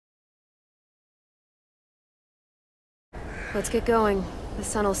Let's get going. The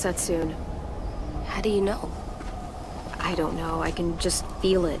sun will set soon. How do you know? I don't know. I can just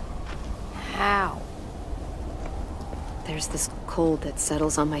feel it. How? There's this cold that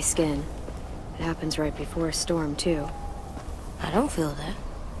settles on my skin. It happens right before a storm, too. I don't feel that.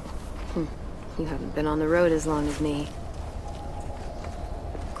 You haven't been on the road as long as me.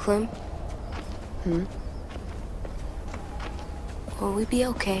 Clem? Hmm? Will we be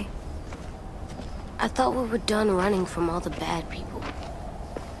okay? I thought we were done running from all the bad people.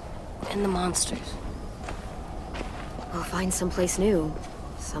 And the monsters. We'll find someplace new.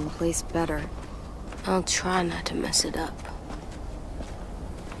 Someplace better. I'll try not to mess it up.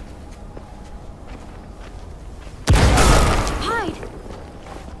 Hide!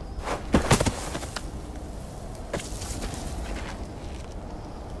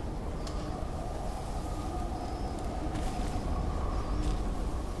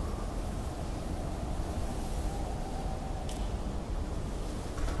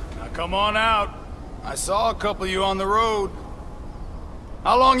 Now come on out. I saw a couple of you on the road.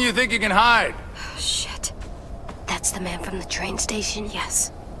 How long you think you can hide? Shit. That's the man from the train station?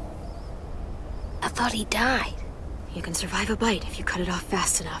 Yes. I thought he died. You can survive a bite if you cut it off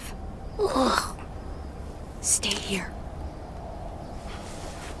fast enough. Ugh. Stay here.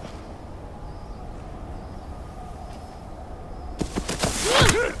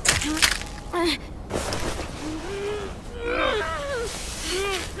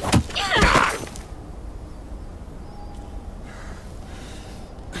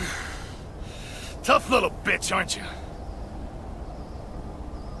 Tough little bitch, aren't you?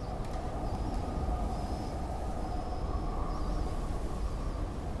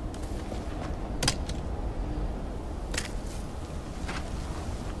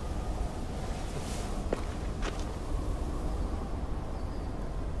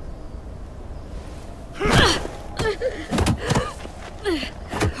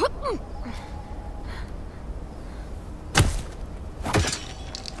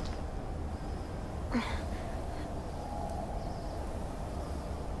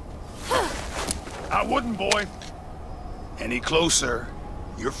 I wouldn't, boy. Any closer,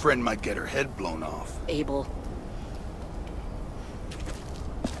 your friend might get her head blown off. Abel.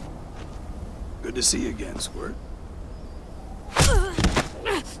 Good to see you again, Squirt.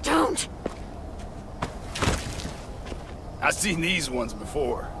 Don't! I've seen these ones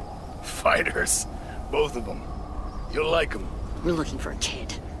before. Fighters. Both of them. You'll like them. We're looking for a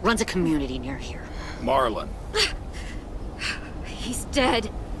kid. Runs a community near here. Marlon. He's dead.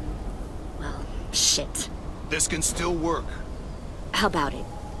 Well, shit. This can still work. How about it?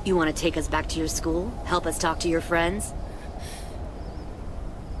 You want to take us back to your school? Help us talk to your friends?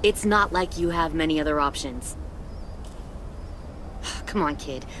 It's not like you have many other options. Come on,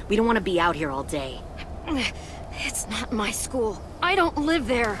 kid. We don't want to be out here all day. It's not my school. I don't live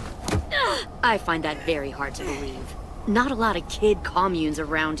there. I find that very hard to believe. Not a lot of kid communes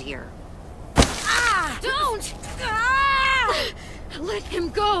around here. Don't! Let him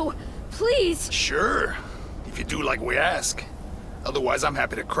go, please. Sure. If you do like we ask. Otherwise, I'm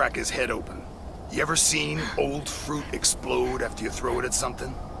happy to crack his head open. You ever seen old fruit explode after you throw it at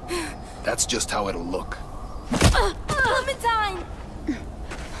something? That's just how it'll look. Clementine!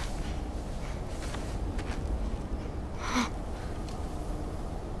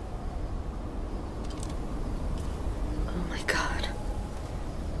 Oh my god.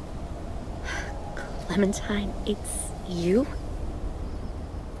 Clementine, it's you?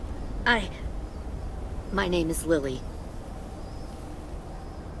 My name is Lilly.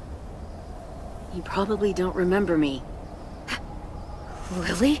 You probably don't remember me.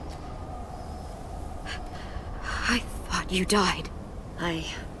 Lilly? I thought you died. I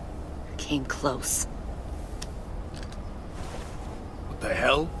came close. What the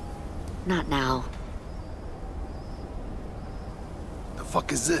hell? Not now. The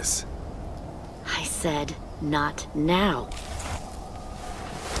fuck is this? I said, not now.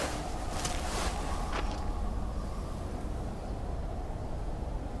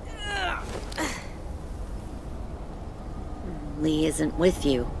 Lee isn't with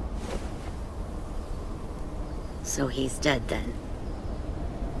you. So he's dead then.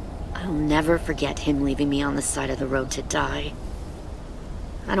 I'll never forget him leaving me on the side of the road to die.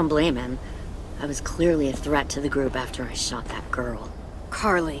 I don't blame him. I was clearly a threat to the group after I shot that girl.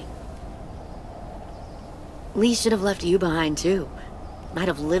 Carly. Lee should have left you behind too. Might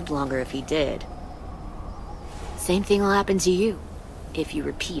have lived longer if he did. Same thing will happen to you, if you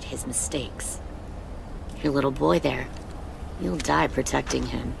repeat his mistakes. Your little boy there, you'll die protecting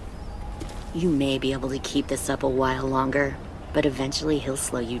him. You may be able to keep this up a while longer, but eventually he'll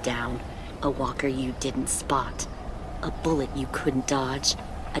slow you down. A walker you didn't spot. A bullet you couldn't dodge.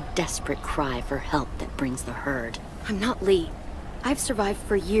 A desperate cry for help that brings the herd. I'm not Lee. I've survived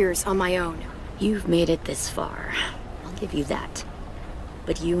for years on my own. You've made it this far. I'll give you that.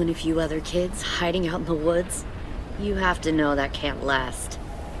 But you and a few other kids hiding out in the woods, you have to know that can't last.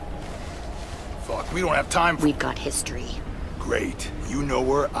 Fuck, we don't have time for... We've got history. Great. You know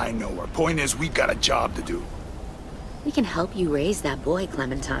her, I know her. Point is, we've got a job to do. We can help you raise that boy,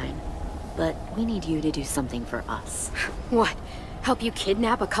 Clementine. But we need you to do something for us. What? Help you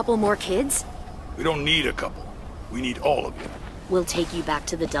kidnap a couple more kids? We don't need a couple. We need all of you. We'll take you back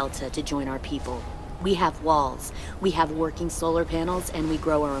to the Delta to join our people. We have walls, we have working solar panels, and we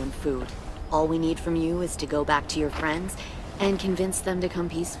grow our own food. All we need from you is to go back to your friends and convince them to come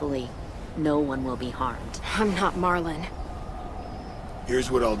peacefully. No one will be harmed. I'm not Marlon.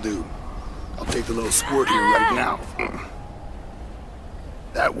 Here's what I'll do. I'll take the little squirt here right now.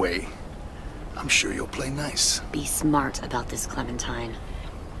 That way, I'm sure you'll play nice. Be smart about this, Clementine.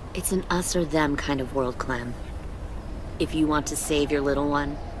 It's an us or them kind of world, Clem. If you want to save your little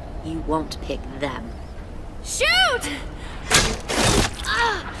one, you won't pick them. Shoot!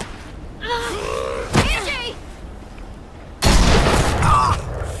 Angie!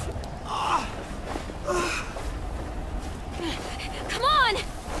 Come on!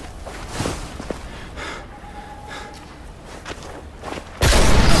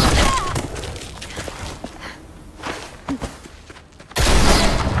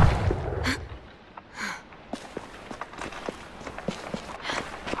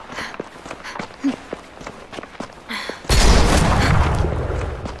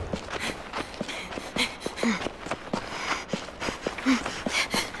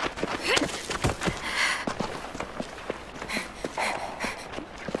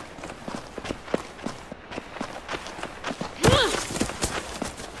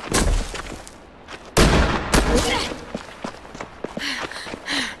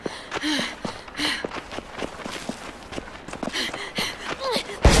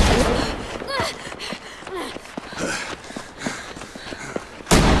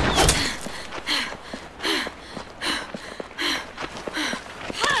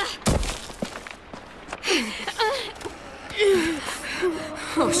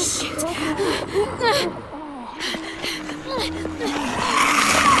 Oh, shit.